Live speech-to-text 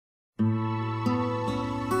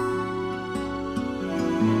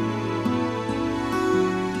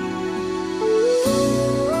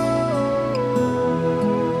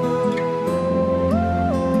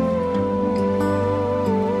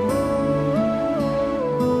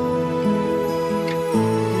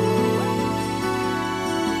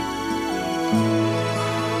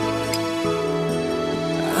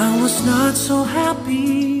was not so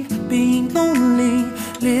happy being lonely,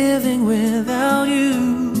 living without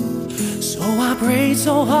you. So I prayed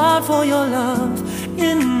so hard for your love.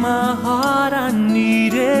 In my heart I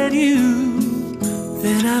needed you.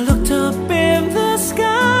 Then I looked up in the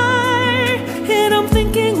sky, and I'm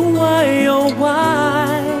thinking, why, oh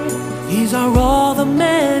why? These are all the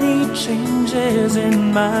many changes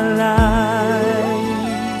in my life.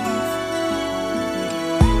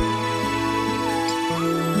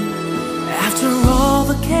 After all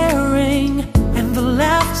the caring and the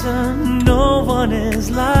laughter, no one is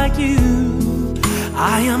like you.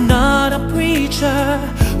 I am not a preacher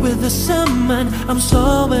with a sermon, I'm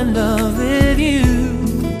so in love with you.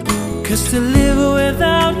 'Cause to live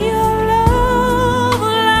without your love,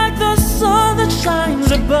 like the sun that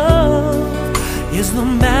shines above, is the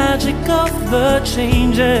magic of the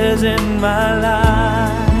changes in my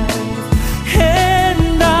life.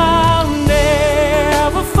 And I'll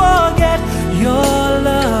never forget your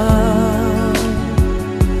love.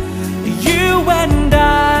 You and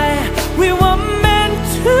I, we were meant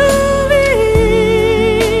to be.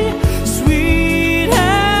 Sweet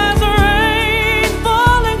as rain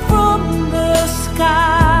falling from the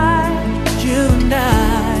sky. You and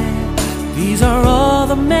I, these are all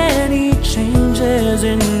the many changes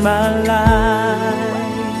in my life.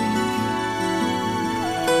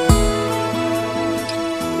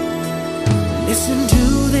 Listen to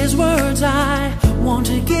these words I want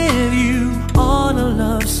to give you, all a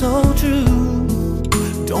love so true.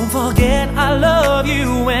 Don't forget I love you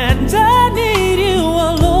and I need you,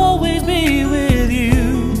 I'll always be with you.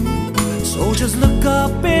 So just look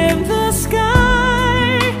up in the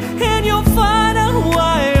sky and you'll find out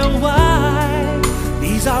why, oh why.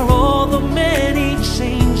 These are all the many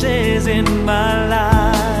changes in my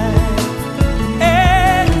life.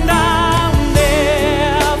 And I'll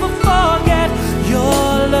never forget your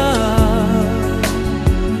love.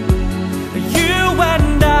 You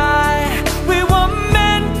and I, we were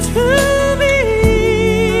meant to be.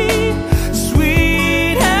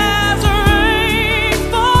 Sweet as rain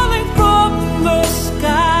falling from the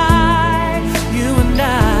sky. You and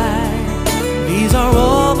I, these are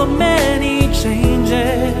all the many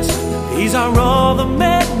changes. These are all the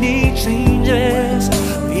many changes.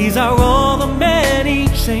 These are all the many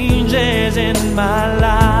changes in my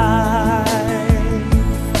life.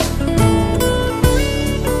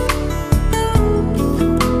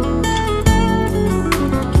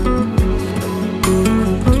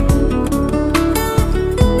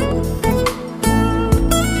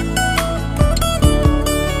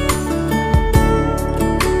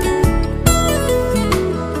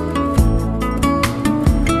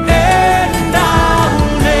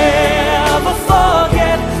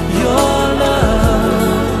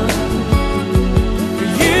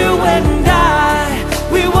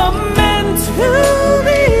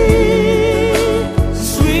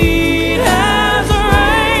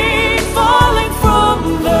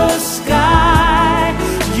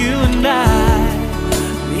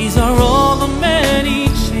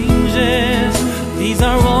 These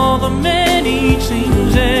are all the many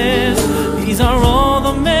changes. These are all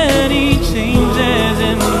the many changes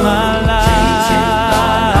in my life.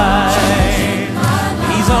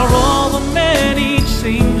 These are all the many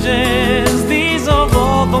changes. These are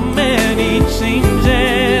all the many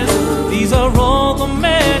changes. These are all the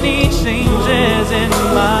many changes in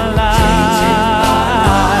my life.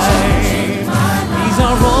 These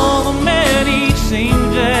are all the many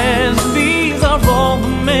changes. These are all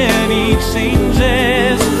the many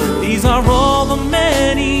changes. These are all the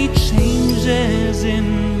many changes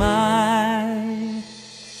in my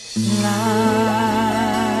life.